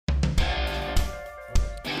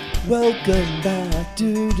Welcome back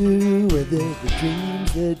to with the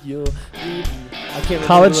dreams that you're dreaming. I can't remember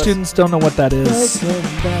College the rest. students don't know what that is.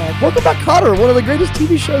 Welcome back, Kotter, one of the greatest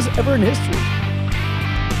TV shows ever in history.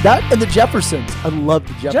 That and the Jeffersons. I loved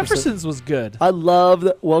the Jeffersons. Jeffersons was good. I loved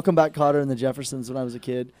Welcome Back, Kotter and the Jeffersons when I was a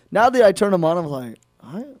kid. Now that I turn them on, I'm like,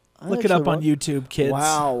 I Look it up on YouTube, kids.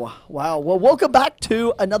 Wow. Well, welcome back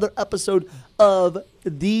to another episode of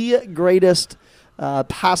the greatest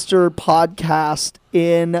pastor podcast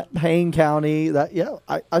in Payne County.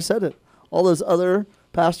 I said it. All those other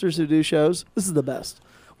pastors who do shows, this is the best.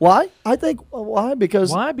 Why? I think why?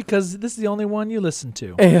 Because this is the only one you listen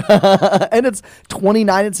to. and it's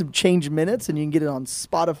 29 and some change minutes, and you can get it on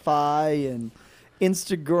Spotify and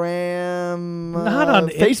Instagram, Not on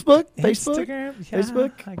Facebook, Instagram, yeah,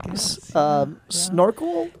 Facebook, I guess.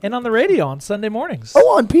 Snorkel, And on the radio on Sunday mornings.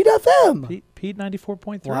 oh, on Pete FM. Pete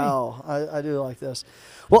 94.3. Wow, I do like this.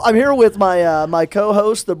 Well, I'm here with my my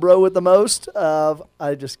co-host, the bro with the most.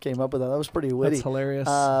 I just came up with that. That was pretty witty. That's hilarious.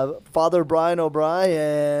 Father Brian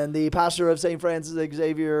O'Brien, the pastor of St. Francis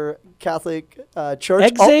Xavier Catholic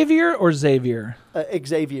Church. Xavier or Xavier?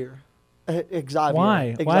 Xavier. Xavier.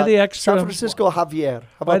 Why? Why the extra? San Francisco Javier. How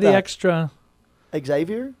about Why the that? extra?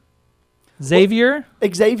 Xavier? Xavier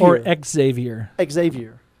Xavier. or Xavier?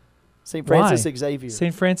 Xavier. St. Francis Why? Xavier.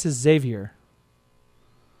 St. Francis Xavier.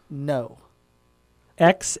 No.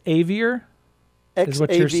 Xavier? Is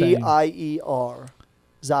what you're saying. Xavier.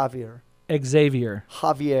 Xavier. Xavier.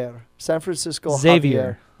 Javier. San Francisco Xavier.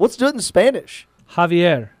 Javier. Let's do it in Spanish.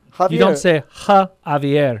 Javier. Javier. You don't say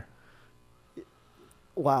Javier.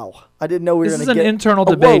 Wow. I didn't know we were This going is to an get... internal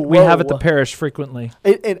Oh, debate we have at the whoa. parish frequently.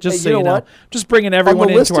 Just so you you know know. what? Just bringing everyone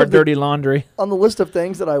list into our of the- dirty laundry. On the list of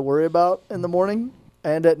things that I worry about in the morning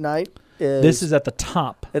and at night This is at the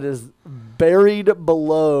top. it is buried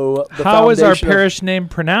below the How is our foundation of- parish name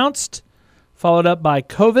pronounced? Followed up by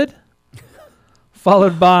COVID.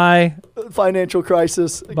 Followed by financial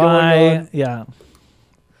crisis going on. yeah.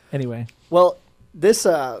 Anyway, Well, this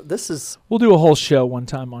is we'll do a whole show one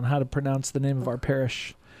time on how to pronounce the name of our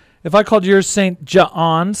parish. If I called yours St.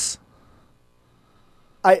 John's,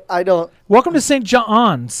 I don't. welcome to St.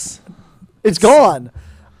 John's. It's gone.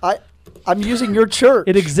 I'm using your church.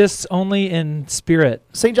 It exists only in spirit.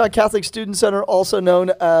 St. John Catholic Student Center, also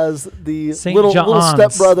known as the St. little John's.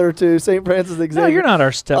 stepbrother to St. Francis Xavier. No, you're not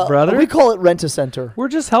our stepbrother. We call it Rent-A-Center. We're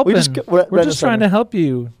just helping. we're We're just trying Rent-A-Center. to help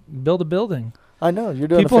you build a building. I know you're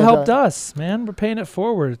doing. People a helped fantastic- us, man. We're paying it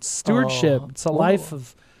forward. It's stewardship. Oh, It's a whoa. life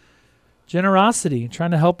of generosity,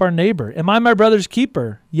 trying to help our neighbor. Am I my brother's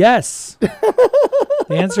keeper? Yes.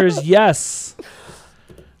 The answer is yes.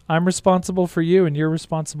 I'm responsible for you, and you're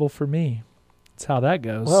responsible for me. That's how that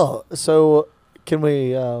goes. Well, so can we?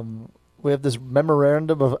 We have this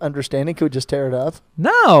memorandum of understanding. Could we just tear it up?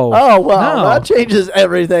 no. Oh wow, no. that changes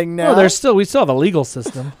everything now. No, we still have a legal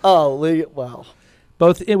system, wow.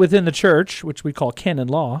 both within the church, which we call canon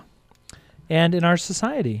law, and in our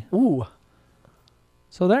society. Ooh,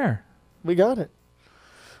 So there. we got it.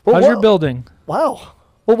 How's your building? Wow.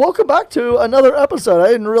 Well, welcome back to another episode. I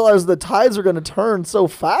didn't realize the tides are going to turn so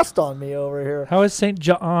fast on me over here. How is St.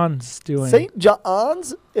 John's doing? St.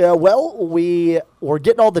 John's, well, we were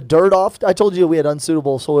getting all the dirt off. I told you we had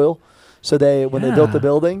unsuitable soil. So when they built the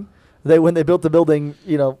building, when they built the building,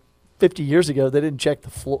 50 years ago, they didn't check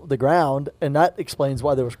the ground, and that explains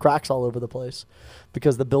why there was cracks all over the place,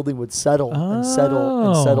 because the building would settle and settle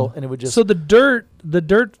and settle, and it would just. So the dirt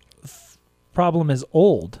problem is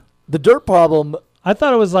old. The dirt problem. I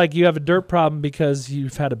thought it was like you have a dirt problem because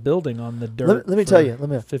you've had a building on the dirt. Let me tell you.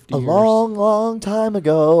 50 a years. long time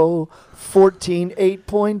ago,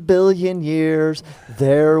 8 billion years,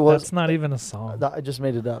 there was. That's not even a song. I just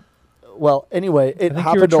made it up. Well, anyway, it I think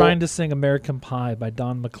happened you were trying to sing American Pie by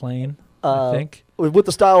Don McLean, I think. with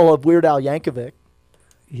the style of Weird Al Yankovic,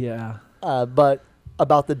 Yeah. but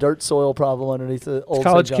about the dirt soil problem underneath the old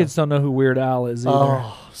College St. John. kids don't know who Weird Al is either.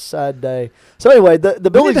 Oh, sad day. So anyway, the We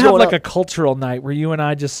need building's to have going like up. a cultural night where you and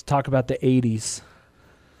I just talk about the 80s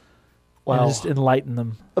Wow. and just enlighten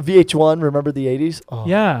them. A VH1, remember the 80s? Oh,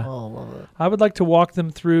 Yeah. Oh, love it. I would like to walk them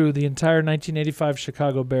through the entire 1985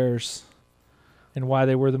 Chicago Bears and why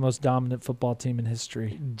they were the most dominant football team in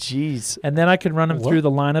history. Jeez. And then I could run them What? through the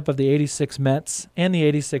lineup of the 86 Mets and the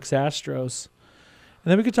 86 Astros. And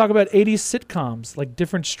then we could talk about 80s sitcoms like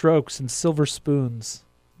Different Strokes and Silver Spoons.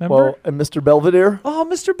 Remember? Well, and Mr. Belvedere? Oh,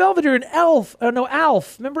 Mr. Belvedere and Elf. Oh, no,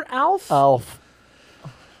 Alf. Remember Alf? Alf.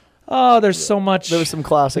 Oh, there's so much. There were some The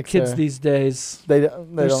classics kids there. these days. They They're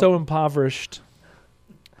don't. so impoverished.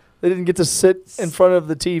 They didn't get to sit in front of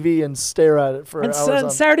the TV and stare at it for And hours. on-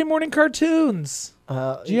 Saturday morning cartoons.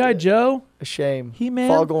 G.I. Joe. A shame. He-Man.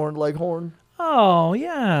 Foghorn Leghorn. Oh,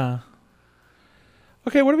 yeah.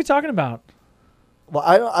 Okay, what are we talking about? Well,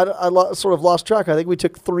 I sort of lost track. I think we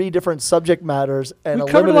took 3 different subject matters and We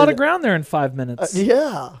covered a lot of eliminated- ground there in 5 minutes.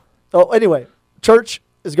 Yeah. Oh, anyway, church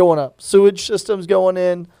is going up. Sewage system's going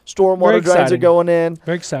in. Stormwater Very drains are exciting. going in.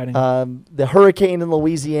 Very exciting. The hurricane in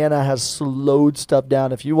Louisiana has slowed stuff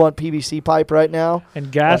down. If you want PVC pipe right now,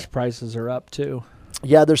 and gas prices are up, too.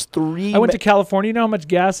 yeah, there's 3. I went to California. You know how much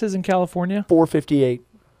gas is in California? $4.58.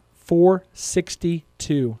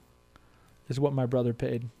 $4.62 is what my brother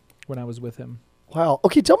paid when I was with him. Wow.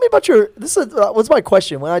 Okay, tell me about your. This is what's my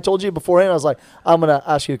question. When I told you beforehand, I was like, I'm gonna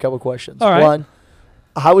ask you a couple questions. All right. One,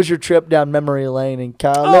 how was your trip down memory lane in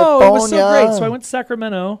California? Oh, it was so great. So I went to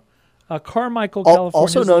Sacramento, Carmichael, California.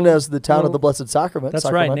 Also known as the town of the Blessed Sacrament. That's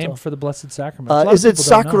Sacramento. right, named for the Blessed Sacrament. A lot Is of it people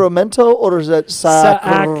don't know. Sacramento or is it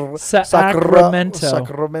Sacramento.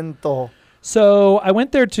 Sacramento. So I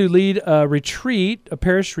went there to lead a retreat, a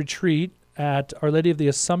parish retreat at Our Lady of the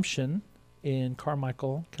Assumption in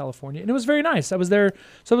Carmichael, California. And it was very nice. I was there.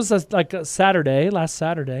 So it was like a Saturday, last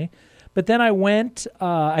Saturday. But then I went,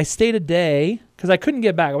 I stayed a day because I couldn't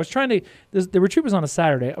get back. I was trying to, the retreat was on a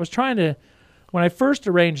Saturday. I was trying to, when I first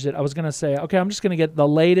arranged it, I was going to say, okay, I'm just going to get the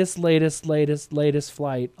latest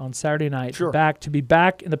flight on Saturday night to be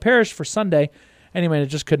back in the parish for Sunday. Anyway, it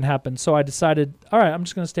just couldn't happen. So I decided, all right, I'm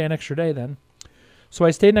just going to stay an extra day then. So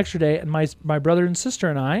I stayed an extra day, and my brother and sister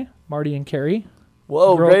and I, Marty and Carrie.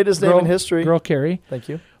 Whoa, greatest name in history. Girl Carrie. Thank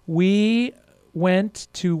you. We went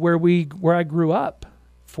to where I grew up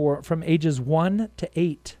from ages 1 to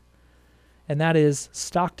 8, and that is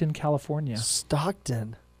Stockton, California.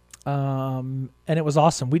 Stockton. And it was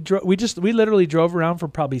awesome. We literally drove around for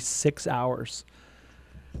probably 6 hours.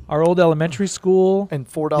 Our old elementary school and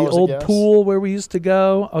 $4 the old gas. pool where we used to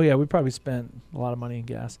go. Oh yeah, we probably spent a lot of money in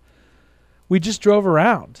gas. We just drove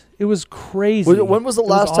around. It was crazy. When was the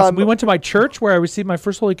last time we went to my church where I received my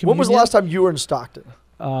first Holy Communion? When was the last time you were in Stockton?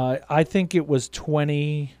 I think it was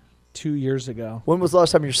 22 years ago. When was the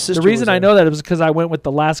last time your sister? The reason I there? know that was because I went with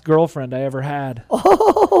the last girlfriend I ever had.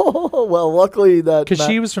 Oh, well, luckily that because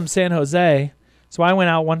she was from San Jose, so I went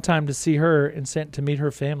out one time to see her and to meet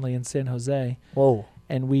her family in San Jose. Whoa.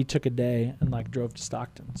 And we took a day and drove to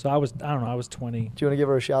Stockton. So I was 20. Do you want to give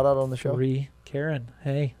her a shout out on the show? Karen,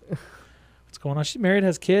 hey. What's going on? She's married,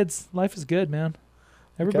 has kids. Life is good, man.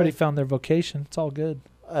 Everybody found their vocation. It's all good.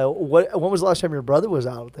 When was the last time your brother was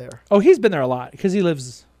out there? Oh, he's been there a lot because he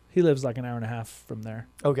lives like an hour and a half from there.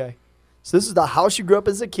 Okay. So this is the house you grew up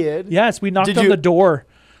as a kid? Yes, we knocked on the door.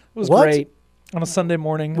 It was great. On a Sunday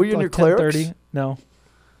morning. Were you in your clerics? No.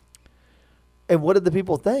 And what did the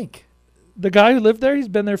people think? The guy who lived there, he's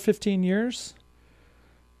been there 15 years.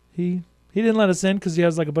 He didn't let us in because he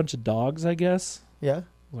has a bunch of dogs, I guess. Yeah.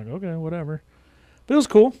 I was like, okay, whatever. But it was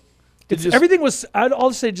cool. Everything was,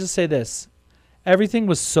 I'll just say this. Everything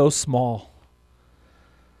was so small.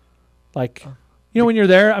 When you're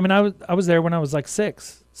there, I mean, I was there when I was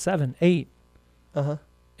 6, 7, 8. Uh-huh.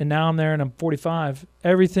 And now I'm there and I'm 45.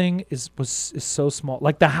 Everything is so small.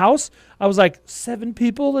 Like the house, I was 7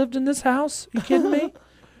 people lived in this house. Are you kidding me?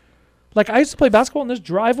 I used to play basketball in this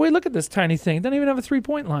driveway. Look at this tiny thing. It doesn't even have a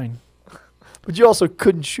 3-point line. But you also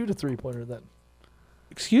couldn't shoot a 3-pointer then.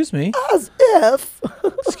 Excuse me? As if.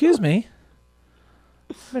 Excuse me?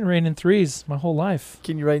 I've been raining threes my whole life.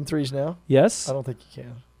 Can you rain threes now? Yes. I don't think you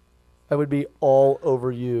can. I would be all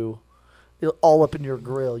over you. All up in your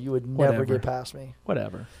grill. You would never get past me.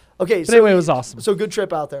 Whatever. Okay. But anyway, it was awesome. So good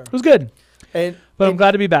trip out there. It was good. But I'm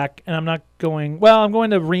glad to be back. And I'm not going... Well, I'm going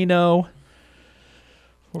to Reno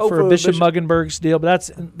for a Bishop Muggenberg's deal. But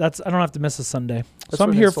that's I don't have to miss a Sunday. So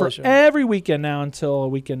I'm here for every weekend now until a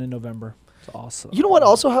weekend in November. It's awesome. You know what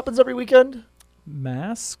also happens every weekend?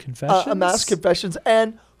 Mass confessions. Mass confessions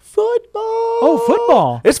and football. Oh,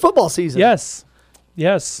 football! It's football season. Yes.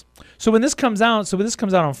 So when this comes out,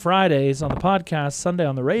 on Fridays on the podcast, Sunday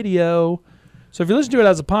on the radio. So if you listen to it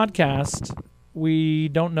as a podcast, we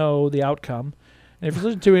don't know the outcome. And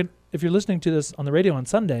if you're listening to this on the radio on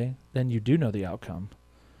Sunday, then you do know the outcome.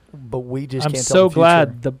 But we just I'm can't so tell the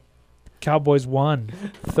glad the Cowboys won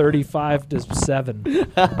 35-7. Just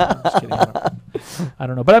kidding. I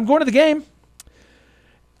don't know. But I'm going to the game.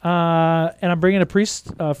 And I'm bringing a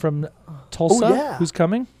priest from Tulsa who's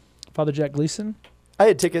coming, Father Jack Gleason. I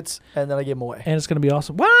had tickets, and then I gave them away. And it's going to be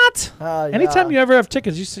awesome. What? Anytime you ever have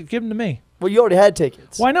tickets, you should give them to me. Well, you already had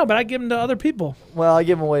tickets. Why no? But I give them to other people. Well, I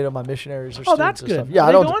give them away to my missionaries or students. Oh, that's good. Yeah,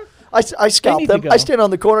 I don't. Going? I scalp them. I stand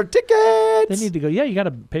on the corner. Tickets. They need to go. Yeah, you got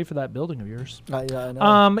to pay for that building of yours. I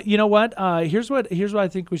know. You know what? Here's what I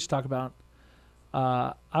think we should talk about.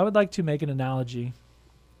 I would like to make an analogy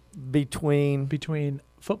between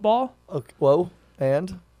football. Okay, whoa,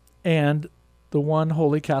 and the one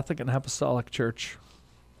holy Catholic and Apostolic Church.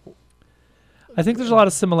 I think there's a lot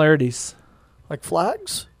of similarities. Like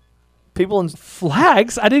flags? People in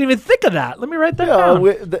Flags? I didn't even think of that. Let me write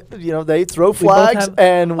that down. they throw flags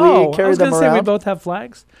and we I carry was them gonna around. say we both have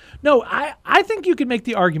flags. No, I think you could make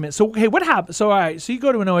the argument. So, okay, what happens? So, all right, so you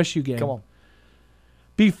go to an OSU game. Come on.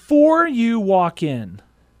 Before you walk in,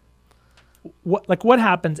 what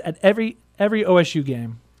happens at every OSU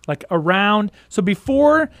game? Like around, so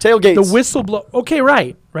before Tailgates. the whistle blow. Okay,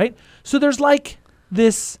 right. So there's like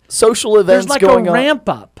this Social events there's like going a on. ramp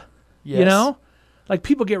up. Yes. You know? Like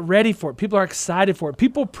people get ready for it. People are excited for it.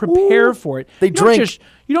 People prepare for it. They you drink.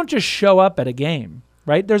 You don't just show up at a game,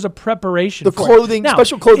 right? There's a preparation The for clothing, it. Now,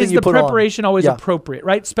 special clothing is you the put on. preparation always Yeah. appropriate,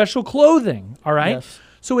 right? Special clothing, all right? Yes.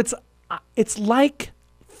 So it's like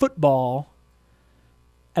football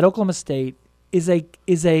at Oklahoma State is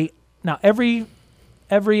a now every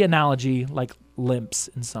analogy like limps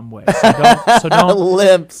in some way. So don't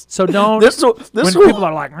Limps. so don't This when one, people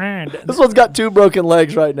are like, man, this one's got 2 broken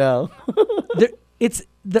legs right now.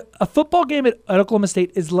 a football game at Oklahoma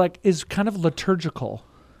State is kind of liturgical.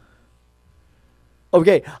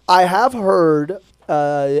 Okay, I have heard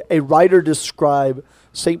a writer describe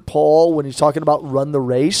St. Paul when he's talking about run the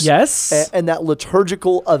race. Yes. And that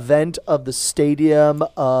liturgical event of the stadium,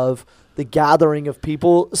 of the gathering of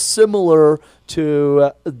people, similar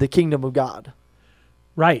to the kingdom of God.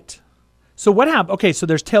 Right. So what happened? Okay, so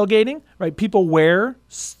there's tailgating, right? People wear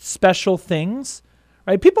special things,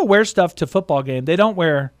 right? People wear stuff to football game they don't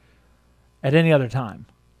wear at any other time,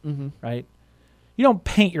 right? You don't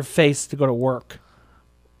paint your face to go to work,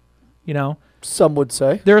 you know? Some would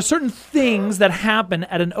say. There are certain things that happen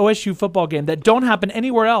at an OSU football game that don't happen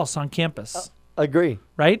anywhere else on campus, Agree.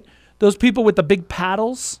 right? Those people with the big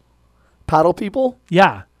paddles, Paddle people?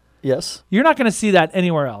 yeah. Yes. You're not going to see that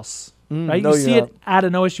anywhere else, right? no, You you're see not. it at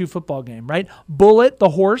an OSU football game, right? Bullet, the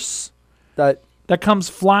horse That that comes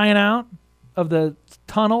flying out of the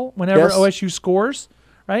tunnel whenever Yes. OSU scores,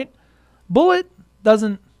 right? Bullet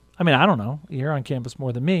doesn't. I mean, I don't know. You're on campus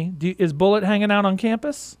more than me. Is Bullet hanging out on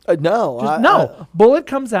campus? no. No. Bullet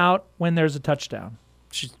comes out when there's a touchdown,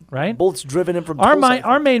 She's right? Bullets driven in from Our Tulsa, I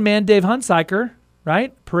think. main man, Dave Hunsiker,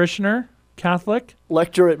 right? Parishioner, Catholic,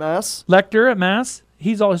 Lecture at Mass. lector at Mass.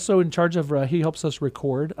 He's also in charge of, he helps us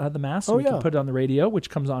record the Mass. So we yeah. can put it on the radio, which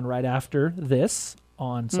comes on right after this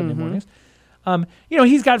on Sunday Mm-hmm. mornings.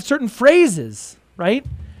 He's got certain phrases, right?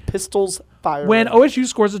 Pistols firing. When OSU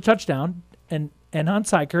scores a touchdown and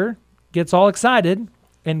Hunsiker gets all excited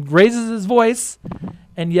and raises his voice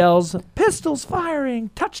and yells, pistols firing,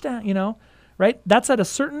 touchdown, right? That's at a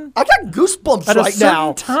certain I got goosebumps at a right certain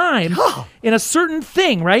now. time in a certain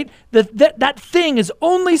thing, right? That thing is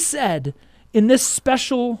only said in this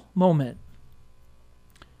special moment.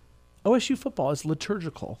 OSU football is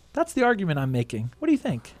liturgical. That's the argument I'm making. What do you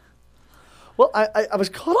think? Well, I was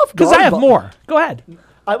caught off guard. Because I have more. Go ahead.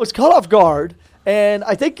 I was caught off guard, and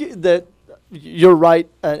I think that you're right.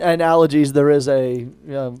 Analogies. There is a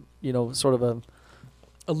sort of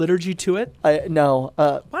A liturgy to it?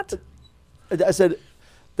 what? I said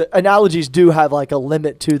the analogies do have like a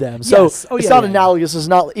limit to them. So Yes. Oh, it's yeah, not yeah, analogous. It's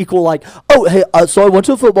not equal. Like, oh, hey, so I went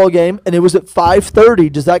to a football game and it was at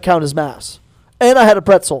 5:30. Does that count as mass? And I had a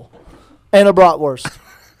pretzel, and a bratwurst,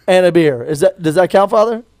 and a beer. Does that count,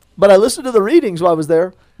 Father? But I listened to the readings while I was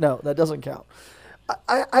there. No, that doesn't count.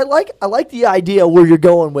 I like the idea where you're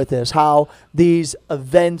going with this, how these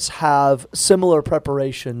events have similar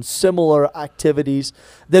preparations, similar activities.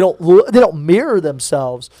 They don't mirror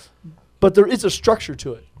themselves, but there is a structure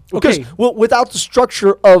to it. Because Okay. without the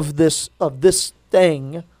structure of this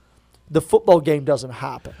thing, the football game doesn't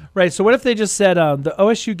happen. Right. So what if they just said the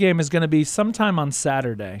OSU game is going to be sometime on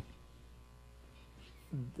Saturday?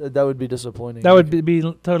 That would be disappointing. That would be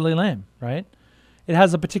totally lame, right? It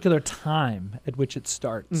has a particular time at which it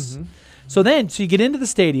starts. Mhm. So you get into the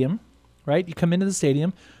stadium, right? You come into the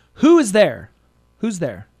stadium. Who is there? Who's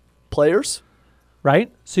there? Players,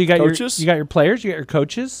 Right? So you got Coaches? your players, you got your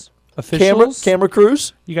coaches, officials, camera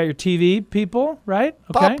crews, you got your TV people, right?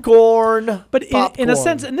 Okay. popcorn. But in a popcorn.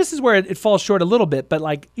 sense, and this is where it falls short a little bit, but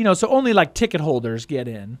so only like ticket holders get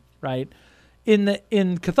in, right?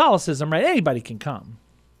 In Catholicism, right? Anybody can come,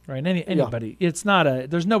 right? Anybody. It's not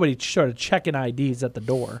there's nobody sort of checking IDs at the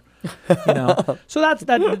door, So that's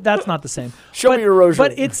not the same. Show me your rosary.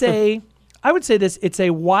 But I would say this, it's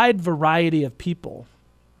a wide variety of people,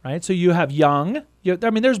 right? So you have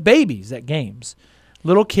there's babies at games,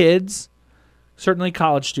 little kids, certainly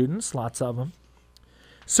college students, lots of them.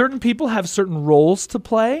 Certain people have certain roles to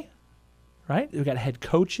play, right? We got head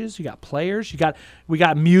coaches, you got players, we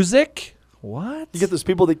got music. What? You get those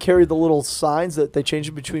people that carry the little signs that they change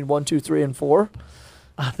it between 1, 2, 3, and 4.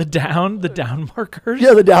 The down markers.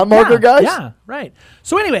 Yeah, the down marker guys. Yeah, right.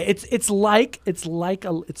 So anyway, it's like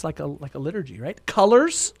a liturgy, right?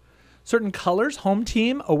 Colors, certain colors. Home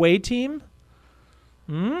team, away team.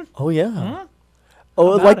 Oh yeah. How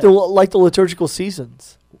Oh, about like the liturgical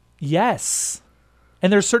seasons. Yes.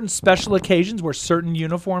 And there's certain special occasions where certain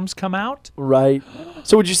uniforms come out. Right.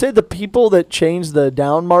 So would you say the people that change the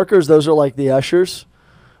down markers, those are like the ushers?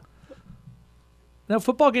 Now,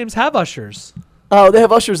 football games have ushers Oh, they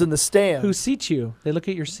have ushers in the stand. who seat you. They look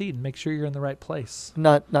at your seat and make sure you're in the right place.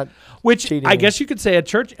 Not Which cheating. I guess you could say at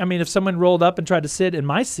church. I mean, if someone rolled up and tried to sit in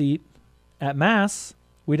my seat at Mass,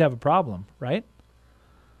 we'd have a problem, right?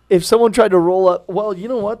 If someone tried to roll up, well, you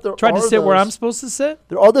know what? Tried to sit where I'm supposed to sit?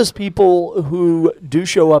 There are those people who do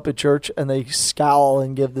show up at church and they scowl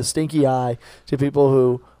and give the stinky eye to people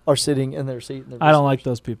who are sitting in their seat. I don't like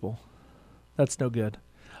those people. That's no good.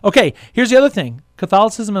 Okay, here's the other thing.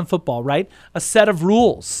 Catholicism and football, right? A set of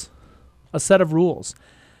rules. A set of rules.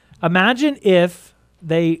 Imagine if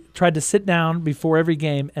they tried to sit down before every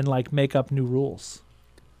game and like make up new rules.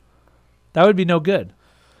 That would be no good.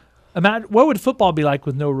 Imagine what would football be like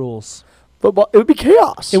with no rules? Football, it would be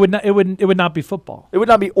chaos. It would not be football. It would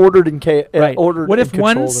not be ordered and Right. ordered. What if and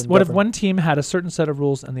controlled and what if governed. one team had a certain set of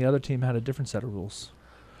rules and the other team had a different set of rules?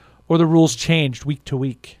 Or the rules changed week to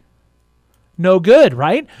week? No good,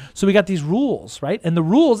 right? So we got these rules, right? And the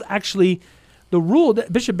rules actually,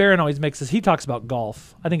 Bishop Barron always makes this, he talks about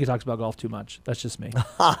golf. I think he talks about golf too much. That's just me.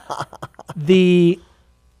 The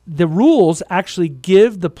rules actually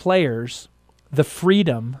give the players the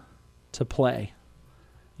freedom to play.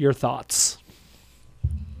 Your thoughts?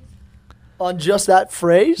 on just that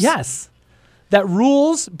phrase? Yes. That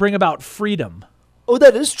rules bring about freedom. Oh,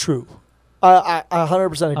 that is true. I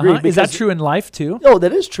 100% agree. Is that because- true in life too? No,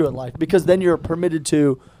 that is true in life because then you're permitted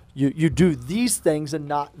to you do these things and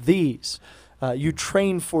not these. You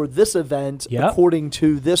train for this event Yep. according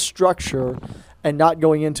to this structure, and not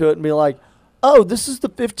going into it and be like, "Oh, this is the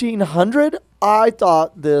 1500. I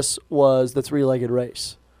thought this was the three-legged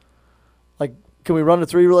race." Like, can we run a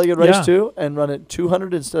three-legged race Yeah. too and run it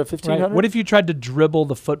 200 instead of 1500? Right. What if you tried to dribble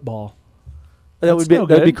the football that would be no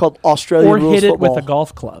that'd be good. called Australian or rules hit it football. with a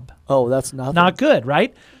golf club? Oh, that's nothing. Not good,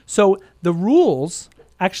 right? So the rules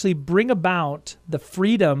actually bring about the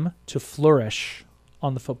freedom to flourish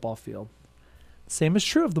on the football field. Same is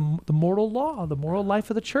true of the moral law, the moral life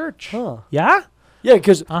of the church. Huh. Yeah? Yeah,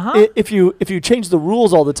 because Uh-huh. if you change the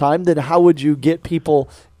rules all the time, then how would you get people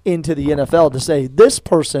into the NFL to say this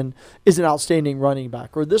person is an outstanding running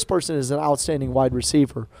back or this person is an outstanding wide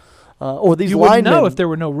receiver, or these You wouldn't linemen? know if there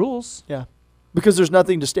were no rules. Yeah, because there's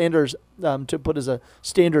nothing to standards to put as a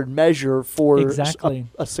standard measure for Exactly.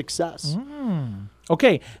 a success.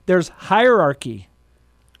 Okay, there's hierarchy.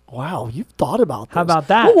 Wow, you've thought about this. How about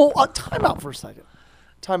that? Whoa, time out for a second.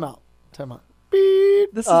 Time out.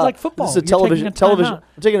 Beep. This is like football. This is a You're television. taking a Television. timeout.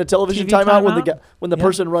 I'm taking a television TV timeout when timeout? when the Yeah.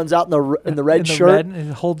 person runs out in the red In the shirt. red, and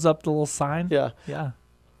it holds up the little sign. Yeah. Yeah.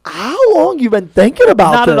 How long you been thinking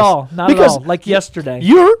about Not this? at all. Not Because at all. Like yesterday.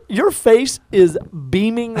 Your face is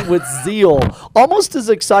beaming with zeal, almost as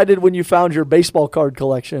excited when you found your baseball card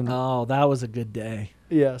collection. Oh, that was a good day.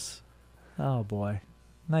 Yes. Oh boy.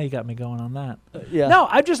 Now you got me going on that. Yeah. No,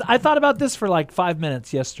 I thought about this for like 5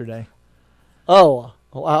 minutes yesterday. Oh,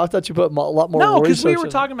 I thought you put a lot more. No, because we research were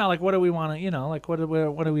in. talking about like what do we want to, like what do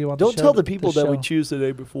we want Don't to show tell the to people that we show. choose the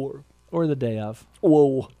day before. Or the day of.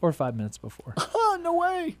 Whoa. Or 5 minutes before. No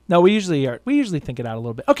way. No, we usually think it out a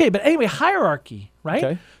little bit. Okay, but anyway, hierarchy, right?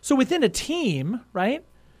 Okay. So within a team, right?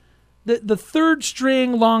 The third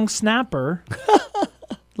string long snapper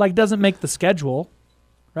like doesn't make the schedule,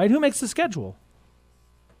 right? Who makes the schedule?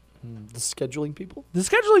 The scheduling people. The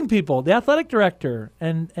scheduling people, the athletic director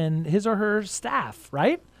and his or her staff,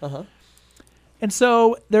 right? Uh-huh. And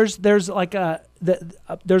so there's like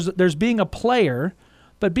there's being a player,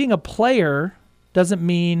 but being a player doesn't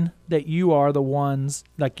mean that you are the ones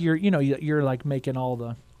like you're like making all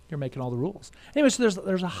the rules. Anyway, so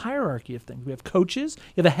there's a hierarchy of things. We have coaches.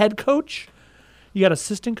 You have a head coach. You got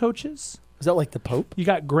assistant coaches. Is that like the Pope? You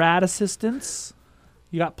got grad assistants.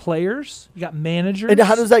 You got players. You got managers. And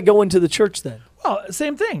how does that go into the church then? Well,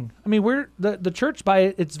 same thing. I mean, we're the church by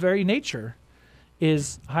its very nature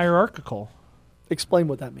is hierarchical. Explain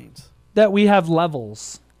what that means. That we have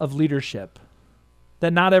levels of leadership.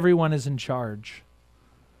 That not everyone is in charge.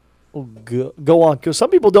 Oh, go on, because some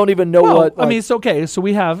people don't even know Well, what. I mean, it's okay. So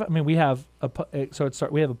we have we have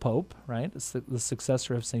we have a pope, right? It's the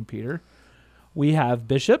successor of St. Peter. We have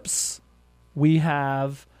bishops. We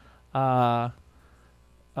have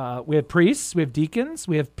we have priests, we have deacons,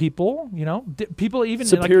 we have people, people even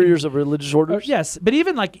superiors of religious orders. Yes, but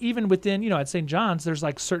even within, at St. John's, there's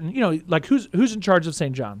like certain, like who's in charge of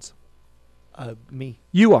St. John's? Me.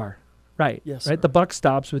 You are, right? Yes. Right. Sir. The buck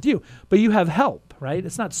stops with you, but you have help, right?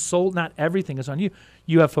 It's not not everything is on you.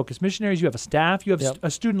 You have focused missionaries. You have a staff. You have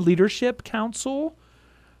a student leadership council,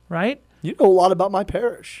 right? You know a lot about my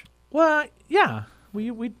parish. Well, yeah,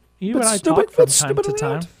 you and I talk from time to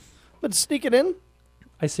time. But sneak it in.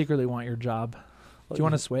 I secretly want your job. Do you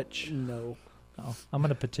want to switch? No. Oh, I'm going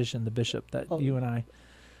to petition the bishop that you and I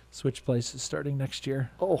switch places starting next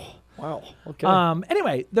year. Oh, wow. Okay.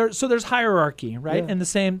 Anyway, there's hierarchy, right? Yeah. And the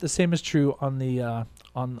same is true on the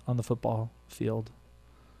football field.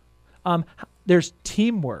 There's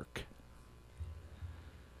teamwork.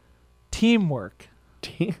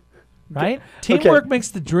 Right? Teamwork makes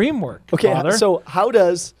the dream work. Okay. Father. So how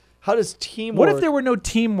does teamwork? What if there were no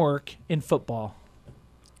teamwork in football?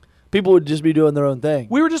 People would just be doing their own thing.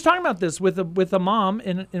 We were just talking about this with a mom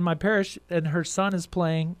in my parish, and her son is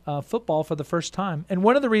playing football for the first time. And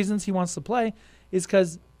one of the reasons he wants to play is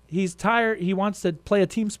because he's tired. He wants to play a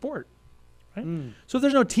team sport. Right? So if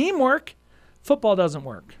there's no teamwork, football doesn't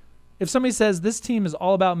work. If somebody says, this team is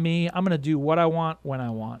all about me, I'm going to do what I want when I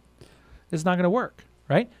want, it's not going to work.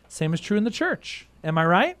 Right? Same is true in the church. Am I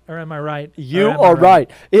right or am I right? You are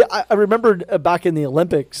right. I remember back in the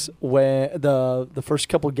Olympics when the first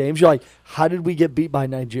couple of games, you're like, how did we get beat by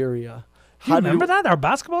Nigeria? Do you remember that? Our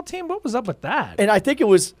basketball team? What was up with that? And I think it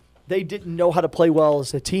was they didn't know how to play well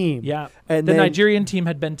as a team. Yeah. And the Nigerian team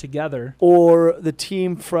had been together. Or the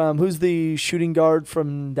team from, who's the shooting guard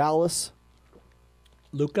from Dallas?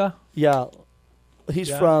 Luka? Yeah. He's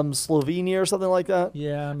from Slovenia or something like that.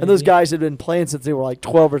 Yeah. Maybe. And those guys had been playing since they were like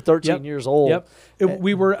 12 or 13 years old. Yep.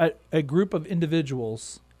 We were a group of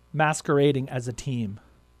individuals masquerading as a team.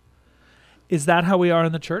 Is that how we are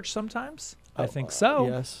in the church sometimes? I think so.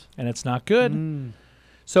 Yes. And it's not good.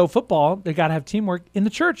 So football, they got to have teamwork. In the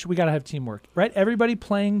church, we got to have teamwork, right? Everybody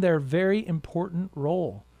playing their very important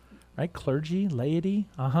role, right? Clergy, laity.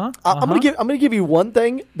 I'm gonna give you one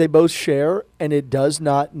thing they both share, and it does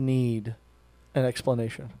not need an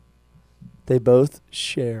explanation. They both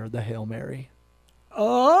share the Hail Mary.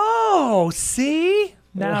 Oh, see?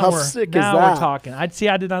 Now How we're, sick now is that? we're talking. I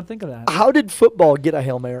did not think of that. How did football get a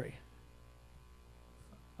Hail Mary?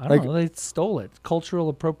 I don't know. They stole it. Cultural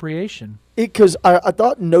appropriation. Because I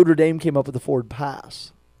thought Notre Dame came up with the forward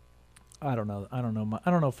pass. I don't know. I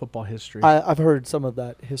don't know football history. I've heard some of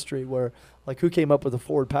that history where, like, who came up with the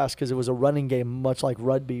forward pass because it was a running game, much like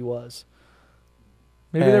rugby was.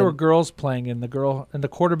 Maybe there were girls playing, and the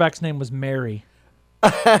quarterback's name was Mary.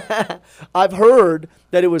 I've heard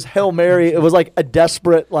that it was Hail Mary. It was like a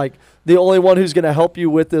desperate, like, the only one who's going to help you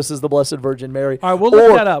with this is the Blessed Virgin Mary. All right, we'll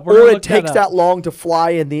look that up. Or it takes that long to fly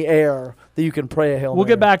in the air that you can pray a Hail Mary. We'll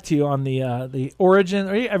get back to you on the origin.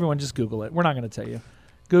 Or everyone just Google it. We're not going to tell you.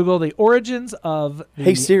 Google the origins of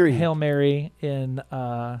the Hail Mary in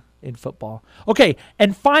football. Okay,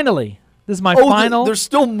 and finally, this is my final. There's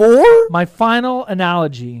still more? My final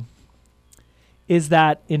analogy is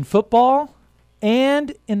that in football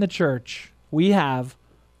and in the church, we have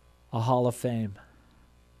a Hall of Fame.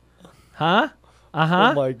 Huh?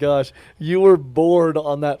 Oh my gosh. You were bored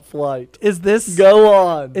on that flight. Is this Go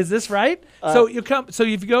on. Is this right? So if you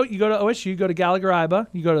go to OSU, you go to Gallagher-Iba,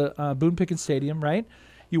 you go to Boone Pickens Stadium, right?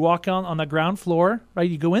 You walk on the ground floor, right?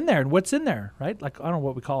 You go in there, and what's in there, right? Like, I don't know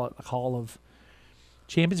what we call it, a Hall of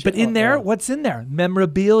Champions. But in there, what's in there?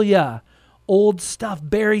 Memorabilia, old stuff,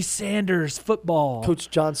 Barry Sanders football. Coach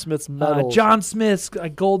John Smith's medals. John Smith's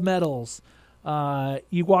gold medals.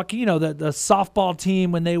 You walk, the softball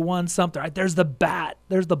team when they won something, right? There's the bat.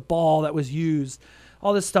 There's the ball that was used.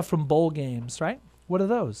 All this stuff from bowl games, right? What are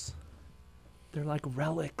those? They're like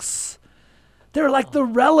relics. They're like the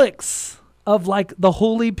relics of like the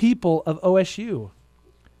holy people of OSU.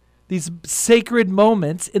 These sacred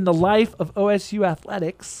moments in the life of OSU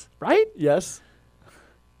athletics, right? Yes.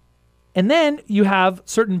 And then you have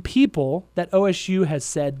certain people that OSU has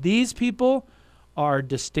said, these people are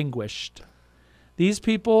distinguished. These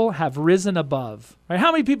people have risen above. Right?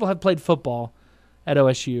 How many people have played football at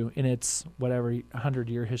OSU in its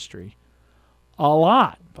 100-year history? A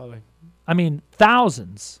lot. Probably. I mean,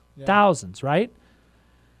 thousands, right?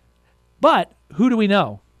 But who do we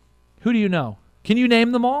know? Who do you know? Can you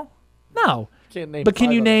name them all? No. Can't name. But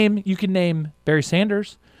can you name? You can name Barry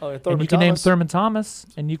Sanders. And you can name Thurman Thomas,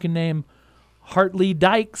 and you can name Hartley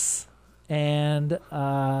Dykes, and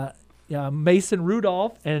Mason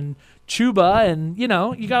Rudolph, and Chuba, and you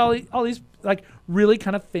got all these like really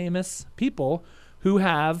kind of famous people who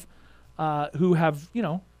have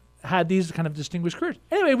had these kind of distinguished careers.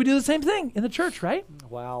 Anyway, we do the same thing in the church, right?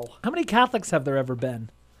 Wow. How many Catholics have there ever been?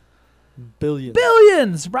 Billions.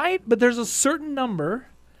 Billions, right? But there's a certain number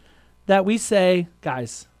that we say,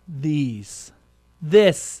 guys, this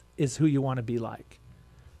is who you want to be like.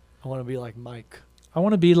 I want to be like Mike. I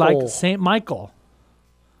want to be like Oh. St. Michael.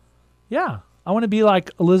 Yeah. I want to be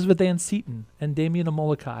like Elizabeth Ann Seton and Damien of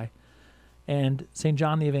Molokai and St.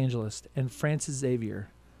 John the Evangelist and Francis Xavier.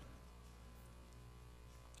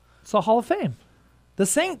 It's the Hall of Fame. The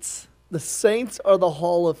Saints. The Saints are the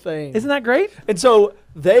Hall of Fame. Isn't that great? And so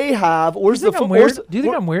they have. Where's Do you the think I'm football? weird? Do you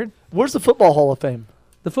think I'm weird? Where's the Football Hall of Fame?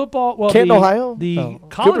 The football, well, Canton, Ohio? The Oh.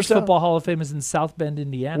 College Cooperstown? Football Hall of Fame is in South Bend,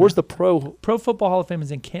 Indiana. Where's the Pro Football Hall of Fame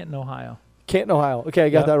is in Canton, Ohio. Canton, Ohio? Okay, I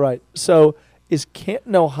got Yep. that right. So is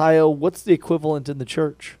Canton, Ohio? What's the equivalent in the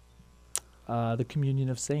church? The Communion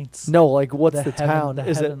of Saints. No, like what's The the, heaven- town? the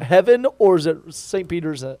Is heaven. it heaven or is it St.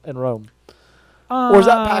 Peter's and Rome? Or is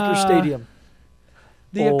that Packer Stadium?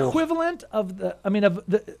 The Oh. equivalent of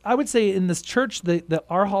I would say in this church,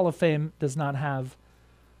 our Hall of Fame does not have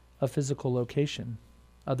a physical location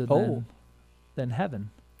other Oh. than heaven.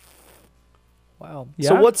 Wow. Yeah?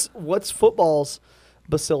 So what's football's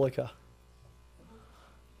basilica?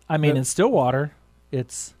 I mean, Yeah. in Stillwater,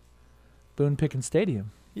 it's Boone Pickens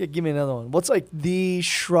Stadium. Yeah, give me another one. What's like the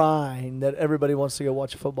shrine that everybody wants to go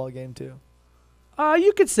watch a football game to?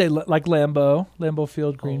 You could say like Lambeau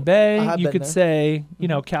Field, Green Oh, I Bay. have You been could there. say,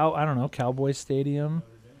 Cowboy Stadium,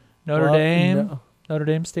 Notre Well, Dame, no. Notre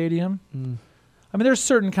Dame Stadium. Mm. I mean, there's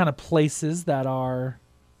certain kind of places that are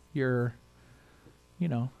your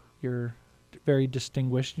very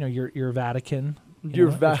distinguished. Your Vatican.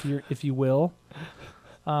 If you will.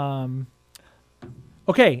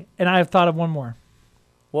 Okay, and I have thought of one more,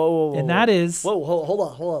 Whoa. and that is hold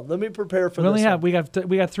on. Let me prepare for we only this. have we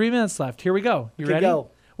got 3 minutes left. Here we go. You Okay, ready? go.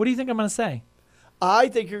 What do you think I'm going to say? I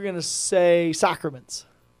think you're gonna say sacraments.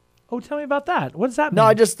 Oh, tell me about that. What does that mean? No,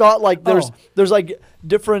 I just thought like there's Oh. like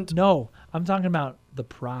different. No, I'm talking about the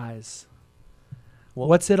prize. Well-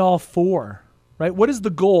 What's it all for? Right? What is the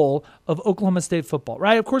goal of Oklahoma State football?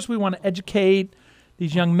 Right? Of course, we want to educate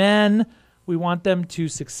these young men. We want them to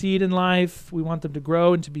succeed in life. We want them to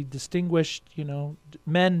grow and to be distinguished,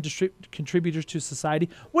 men, contributors to society.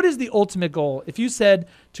 What is the ultimate goal? If you said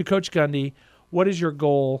to Coach Gundy, what is your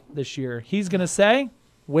goal this year? He's going to say,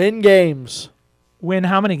 Win games. win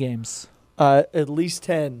how many games? At least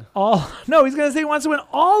 10. No, he's going to say he wants to win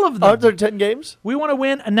all of them. Aren't there 10 games? We want to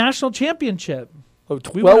win a national championship. Oh,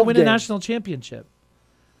 We want to 12 win games. a national championship,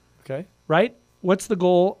 Okay. right? What's the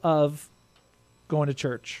goal of going to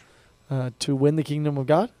church? To win the kingdom of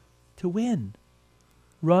God? To win.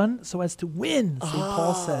 Run so as to win, St.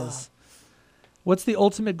 Paul says. What's the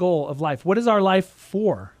ultimate goal of life? What is our life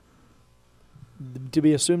for? To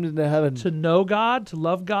be assumed into heaven. To know God, to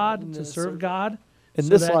love God, And to to serve serve God. In so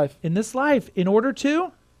this that- life. In this life, in order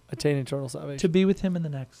to Attain eternal salvation. to be with him in the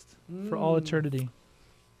next, for all eternity.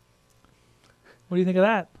 What do you think of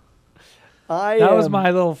that? That was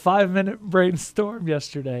my little 5-minute brainstorm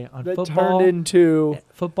yesterday on that football, turned into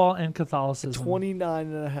football and a Catholicism.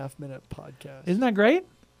 29.5-minute podcast. Isn't that great? Isn't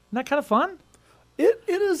that kind of fun? It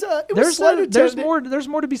is. It was slight There's attempt.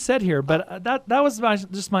 more to be said here, but that was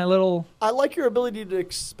just my little. I like your ability to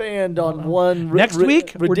expand on one. Next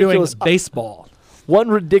week we're doing ridiculous, baseball, one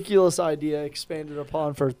ridiculous idea expanded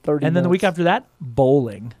upon for 30 and then the week minutes. after that,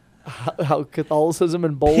 bowling. How Catholicism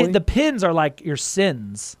and bowling. The pins are like your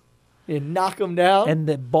sins, You knock them down. and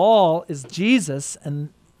the ball is Jesus and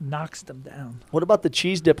knocks them down. What about the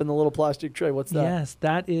cheese dip in the little plastic tray? What's that? Yes,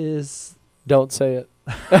 that is. Don't say it.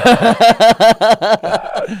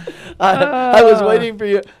 I was waiting for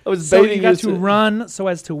you. I was So baiting you got to to run so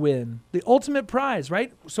as to win. The ultimate prize,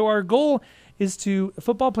 right? So our goal is to a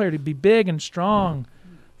football player to be big and strong.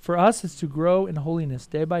 For us, is to grow in holiness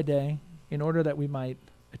day by day, in order that we might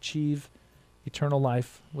achieve eternal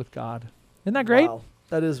life with God. Isn't that great? Wow,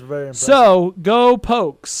 that is very impressive. So go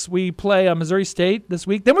Pokes! We play Missouri State this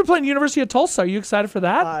week. Then we're playing University of Tulsa. Are you excited for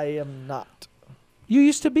that? I am not. You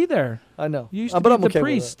used to be there. I know. You used to but be I'm the okay with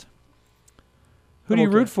priest. Who I'm do you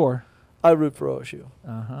okay. root for? it. I root for OSU.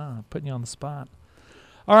 Putting you on the spot.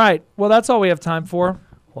 All right. Well, that's all we have time for.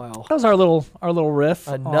 Wow. That was our little riff.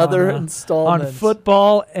 Another on installment.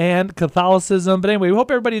 football and Catholicism. But anyway, we hope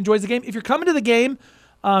everybody enjoys the game. If you're coming to the game,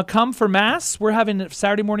 come for Mass. We're having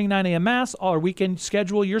Saturday morning 9 a.m. Mass. Our weekend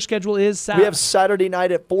schedule. Your schedule is We have Saturday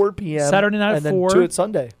night at 4 p.m. Saturday night at and 4. then 2 at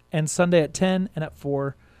Sunday. and Sunday at 10 and at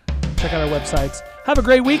 4. Check out our websites. Have a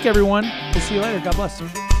great week, everyone. We'll see you later. God bless.